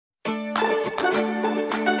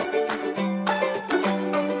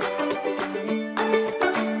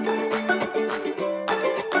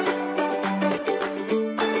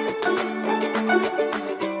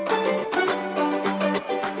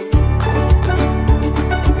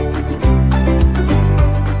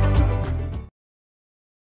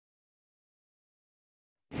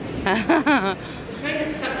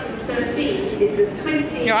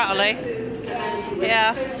Ollie?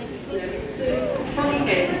 Yeah.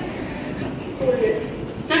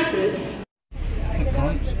 Stafford.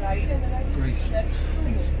 Greece.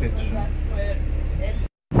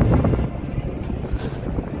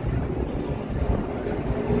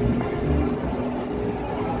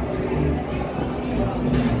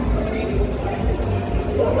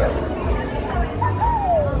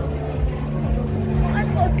 I've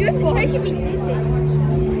got a good one. Making me dizzy.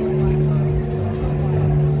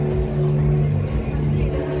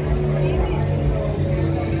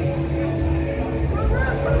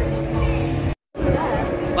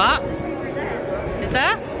 What? Is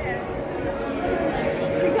there?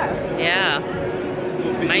 Yeah.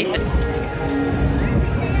 Amazing.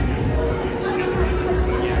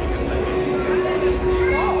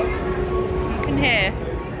 You can hear.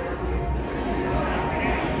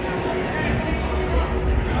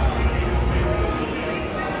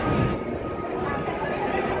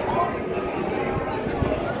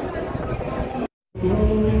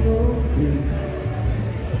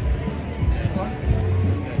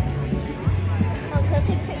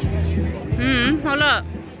 Oh look.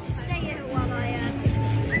 Stay here while I take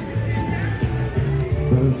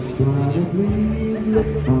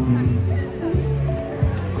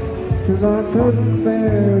Cause I couldn't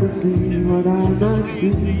bear to see what I might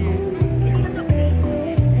see.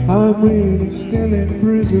 I'm really still in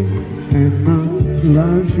prison, and my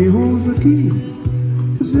life she holds the key.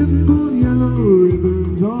 The simple yellow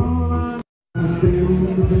ribbons all I stay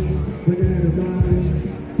on the bed, forget about it.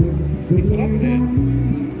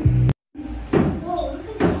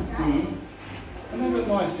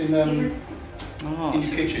 His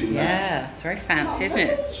kitchen. Yeah, it's very fancy, isn't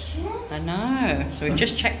it? I know. So we've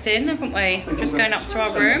just checked in, haven't we? We're just going up to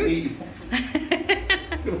our room. You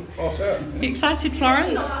excited,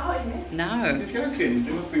 Florence? No. You're joking.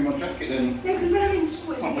 There must be my jacket then. Can't wear a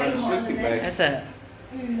sleeping bag. Is it?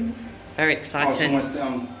 Very exciting. Oh,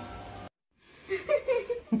 down.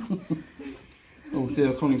 Oh dear,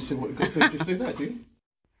 I can't even see what you've got to do. Just do that, do you?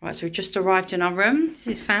 Right, so we've just arrived in our room. This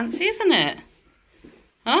is fancy, isn't it?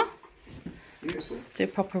 Huh? Beautiful. Do a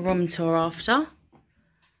proper room tour after.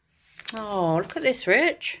 Oh, look at this,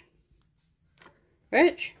 Rich.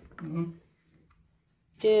 Rich?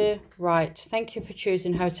 Dear, right, thank you for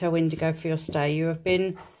choosing Hotel Indigo for your stay. You have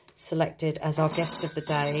been selected as our guest of the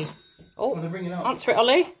day. Oh, they're ringing up. Answer it,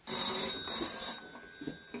 Ollie.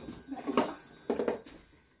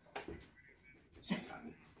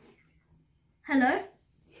 Hello?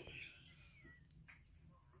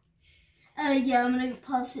 Yeah, I'm gonna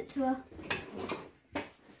pass it to her.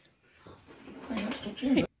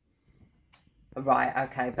 Right,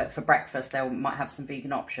 okay, but for breakfast they might have some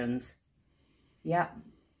vegan options. Yeah.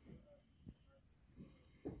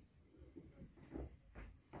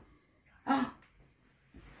 Oh.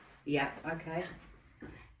 Yeah, okay.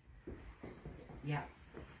 Yeah.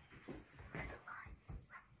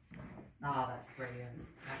 Oh, that's brilliant.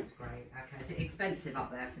 That's great. Okay, is it expensive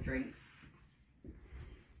up there for drinks?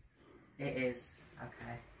 It is.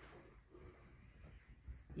 Okay.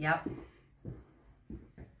 Yep.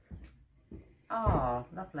 Oh,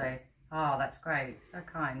 lovely. Oh, that's great. So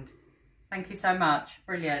kind. Thank you so much.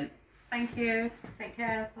 Brilliant. Thank you. Take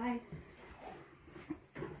care. Bye.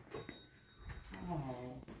 Oh.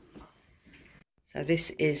 So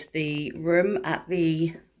this is the room at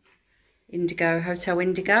the Indigo, Hotel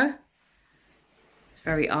Indigo. It's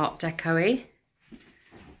very Art Deco-y.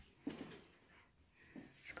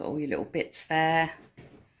 It's got all your little bits there.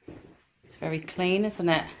 It's very clean, isn't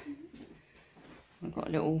it? I've got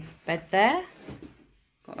a little bed there.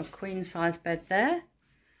 Got a queen size bed there.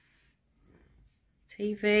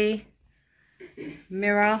 TV.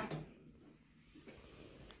 Mirror.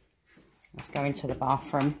 Let's go into the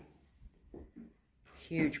bathroom.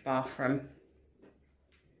 Huge bathroom.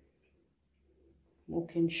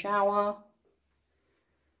 Walk-in shower.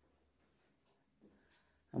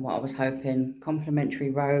 And what I was hoping, complimentary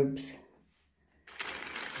robes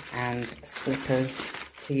and slippers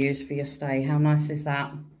to use for your stay. How nice is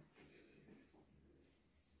that?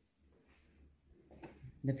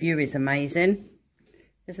 The view is amazing,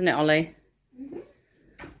 isn't it, Ollie?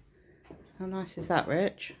 How nice is that,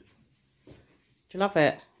 Rich? Do you love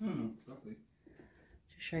it? Lovely.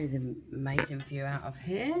 To show you the amazing view out of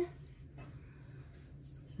here.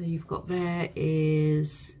 So you've got, there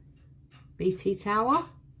is BT Tower.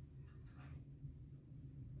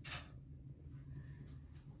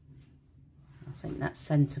 I think that's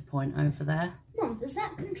centre point over there. Mum, does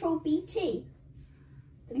that control BT?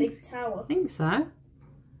 The big tower. I think so.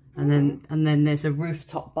 And then there's a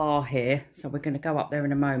rooftop bar here, so we're going to go up there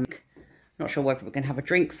in a moment. Not sure whether we're going to have a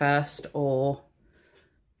drink first or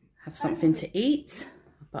have something to eat,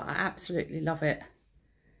 but I absolutely love it.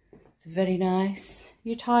 It's very nice.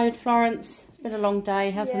 You tired, Florence? It's been a long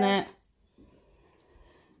day, hasn't it?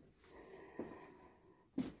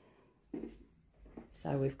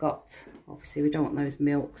 So we've got, obviously we don't want those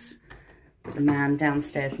milks. The man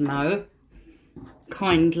downstairs, Mo,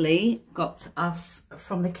 kindly got us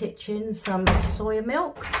from the kitchen some soya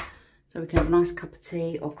milk. So we can have a nice cup of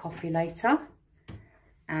tea or coffee later.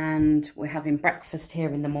 And we're having breakfast here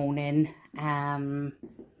in the morning. And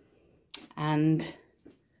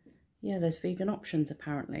yeah, there's vegan options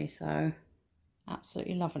apparently. So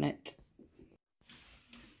absolutely loving it.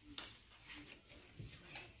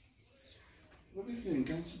 What are you doing?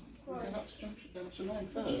 Going up to Junction 9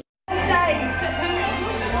 first? I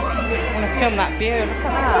want to film that view. Look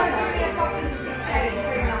at that.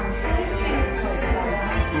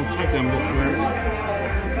 Oh, so damn look around.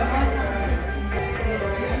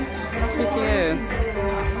 Good view.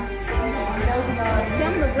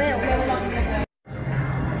 Film the wheel.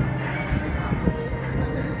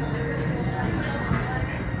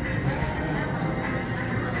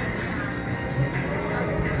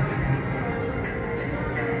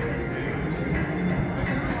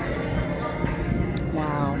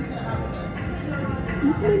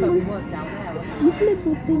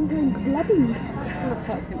 Little thing going clubbing. It looks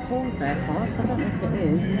like St Paul's there, Florence. I don't know if it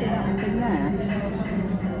is. Is there anything there?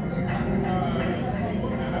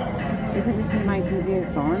 Isn't this an amazing view,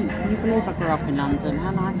 Florence? Can you believe I grew up in London?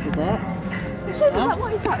 How nice is it?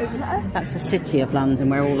 What is that over there? That's the city of London,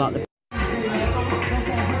 where all like the... Is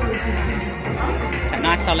that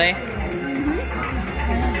nice, Ollie?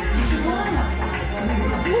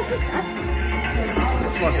 What's this stuff?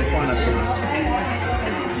 That's like a pineapple.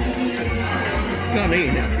 You're not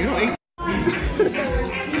eating it. You're not eating.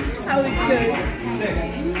 How we go?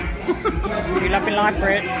 You loving life,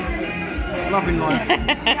 Rich? Loving life.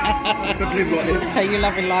 Could live like this. Are you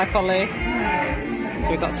loving life, Ollie? So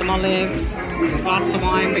we've got some olives, a glass of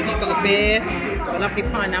wine, Rich got a beer, a lovely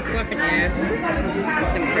pineapple, haven't you?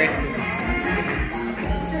 Some crisps.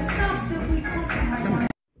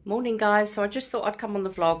 Morning, guys. So I just thought I'd come on the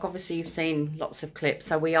vlog. Obviously, you've seen lots of clips.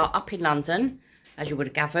 So we are up in London, as you would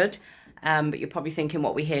have gathered. But you're probably thinking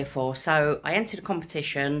what we're here for. So I entered a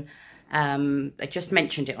competition. They just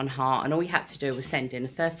mentioned it on Heart, and all you had to do was send in a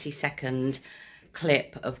 30-second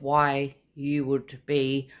clip of why you would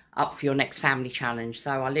be up for your next family challenge.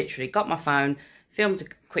 So I literally got my phone, filmed a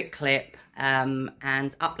quick clip, and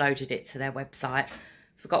uploaded it to their website.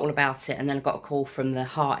 Forgot all about it, and then I got a call from the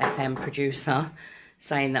Heart FM producer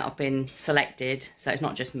saying that I've been selected. So it's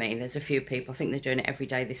not just me, there's a few people. I think they're doing it every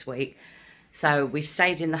day this week. So we've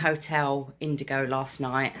stayed in the Hotel Indigo last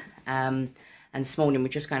night, and this morning we're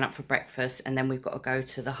just going up for breakfast, and then we've got to go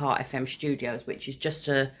to the Heart FM studios, which is just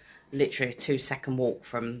literally a 2-second walk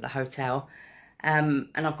from the hotel, and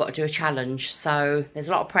I've got to do a challenge. So there's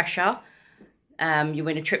a lot of pressure. You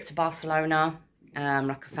win a trip to Barcelona,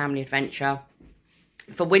 like a family adventure.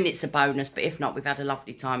 For win, it's a bonus, but if not, we've had a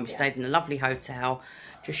lovely time. We stayed in a lovely hotel.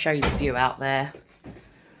 Just show you the view out there.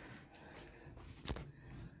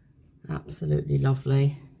 Absolutely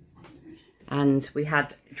lovely. And we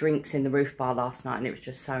had drinks in the roof bar last night, and it was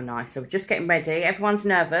just so nice. So we're just getting ready. Everyone's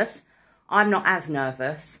nervous. I'm not as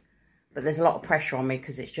nervous, but there's a lot of pressure on me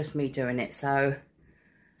because it's just me doing it. So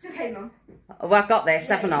It's okay, Mum. well, I've got this,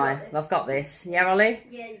 haven't I? I've got this. Yeah, Ollie?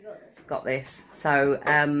 Yeah, you got this. Got this. So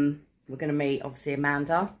we're going to meet, obviously,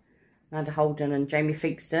 Amanda Holden and Jamie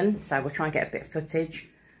Figston. So we'll try and get a bit of footage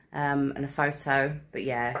and a photo. But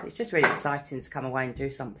yeah, it's just really exciting to come away and do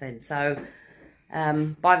something. So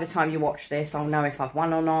by the time you watch this, I'll know if I've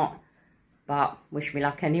won or not. But wish me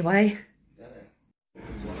luck anyway.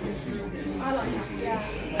 I like that, yeah.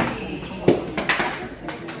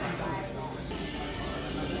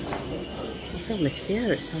 I film this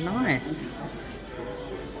view, it's so nice.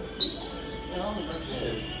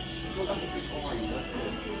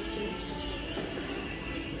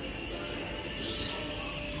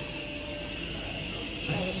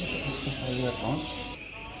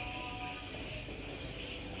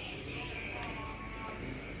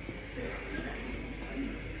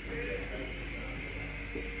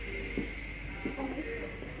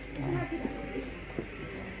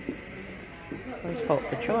 Spot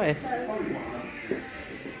for choice.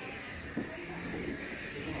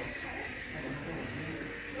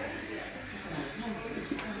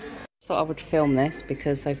 Thought I would film this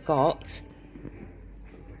because they've got,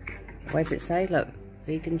 where's it say? Look,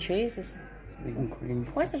 vegan cheese. It's vegan cream.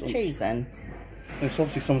 Where's the cheese then? It's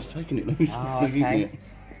obviously someone's taking it loose. Oh, okay.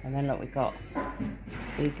 And then look, we got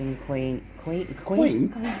vegan queen cream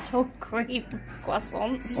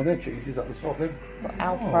croissants. Oh, they're cheeses at the top. They've Got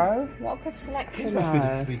Alpro. What a good selection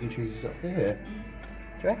though. vegan cheeses up here.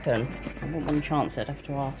 Do you reckon? I wouldn't want to chance it, I'd have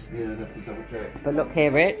to ask. Yeah, I'd have to double check. But look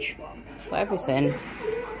here, Rich. Got everything.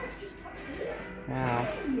 Wow.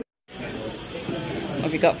 What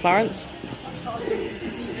have you got, Florence? Got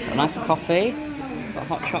a nice coffee. Got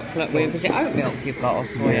hot chocolate with, is it oat milk you've got or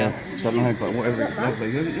soya? Yeah, something like that, whatever. Lovely.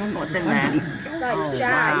 You haven't got What's in there? Like Oh,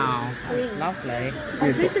 jam. wow. It's lovely. I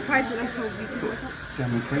was so surprised when I saw vegan.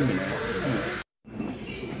 Jam and cream in it.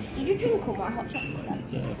 Did you drink all my hot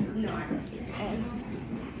chocolate? No.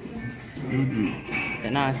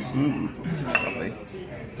 They're nice. Lovely.